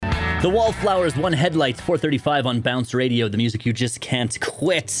The Wallflowers, One Headlight, 4:35 on Bounce Radio, the music you just can't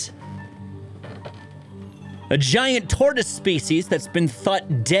quit. A giant tortoise species that's been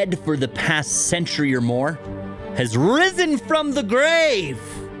thought dead for the past century or more has risen from the grave.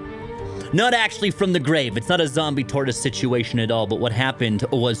 Not actually from the grave. It's not a zombie tortoise situation at all, but what happened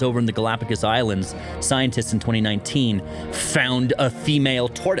was over in the Galapagos Islands, scientists in 2019 found a female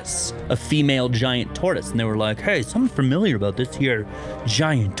tortoise, a female giant tortoise, and they were like, hey, something familiar about this here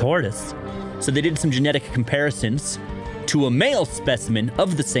giant tortoise. So they did some genetic comparisons to a male specimen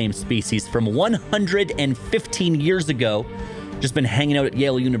of the same species from 115 years ago. Just been hanging out at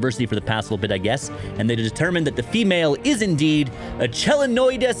Yale University for the past little bit, I guess, and they determined that the female is indeed a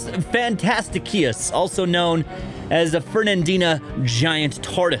Chelinoidus fantastichius, also known as a Fernandina giant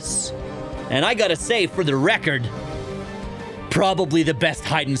tortoise. And I gotta say, for the record, probably the best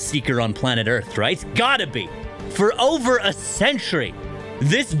hide-and-seeker on planet Earth, right? Gotta be. For over a century,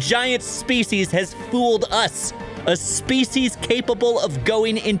 this giant species has fooled us. A species capable of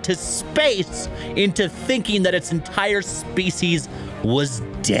going into space into thinking that its entire species was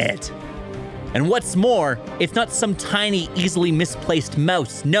dead. And what's more, it's not some tiny, easily misplaced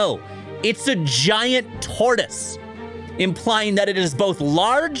mouse. No, it's a giant tortoise, implying that it is both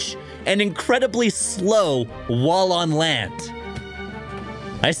large and incredibly slow while on land.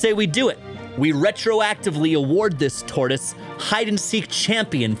 I say we do it. We retroactively award this tortoise hide-and-seek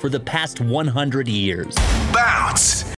champion for the past 100 years. Bounce!